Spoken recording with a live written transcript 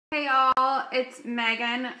it's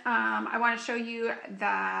Megan. I want to show you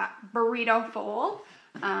the Burrito Fold.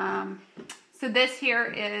 So this here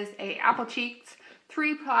is a AppleCheeks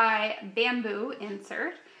 3-ply bamboo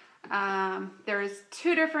insert. There's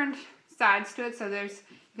two different sides to it. So you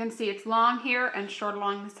can see it's long here and short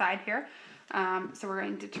along the side here. So we're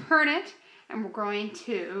going to turn it and we're going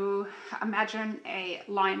to imagine a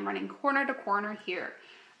line running corner to corner here.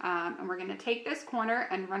 And we're going to take this corner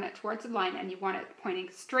and run it towards the line, and you want it pointing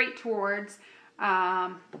straight towards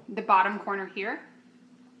the bottom corner here.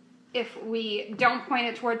 If we don't point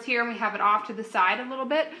it towards here and we have it off to the side a little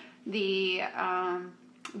bit, the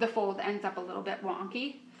fold ends up a little bit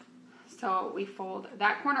wonky. So we fold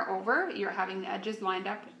that corner over. You're having the edges lined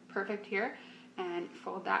up perfect here, and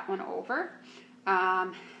fold that one over.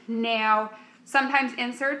 Now, sometimes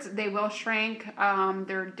inserts, they will shrink.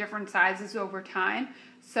 They're different sizes over time.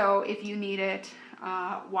 So if you need it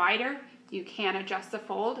wider, you can adjust the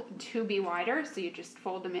fold to be wider. So you just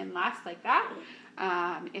fold them in less like that.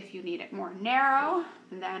 If you need it more narrow,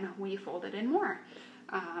 then we fold it in more.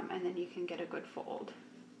 And then you can get a good fold.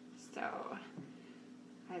 So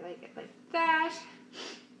I like it like that.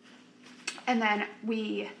 And then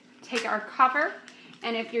we take our cover.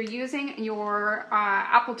 And if you're using your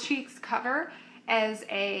AppleCheeks cover as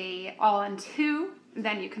a all-in-two,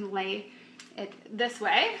 then you can lay it this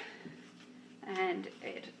way, and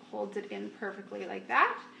it holds it in perfectly like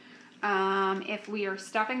that. If we are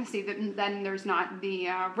stuffing, see that then there's not the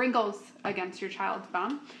wrinkles against your child's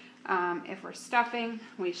bum. If we're stuffing,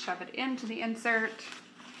 we shove it into the insert.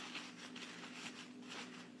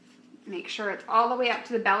 Make sure it's all the way up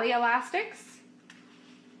to the belly elastics.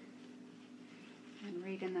 And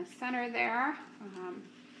right in the center there.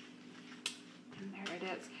 And there it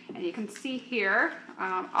is. And you can see here,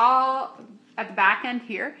 all at the back end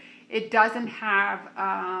here, it doesn't have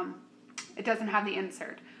the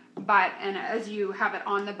insert. And as you have it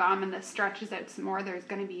on the bum and this stretches out some more, there's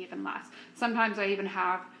going to be even less. Sometimes I even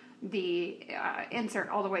have the insert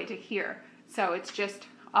all the way to here. So it's just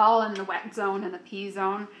all in the wet zone and the pee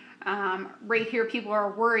zone. Right here, people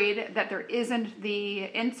are worried that there isn't the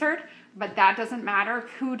insert, but that doesn't matter.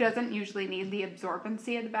 Poo doesn't usually need the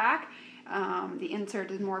absorbency at the back. The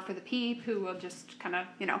insert is more for the pee. Poo will just kind of,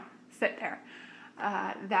 sit there.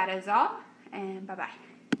 That is all, and bye-bye.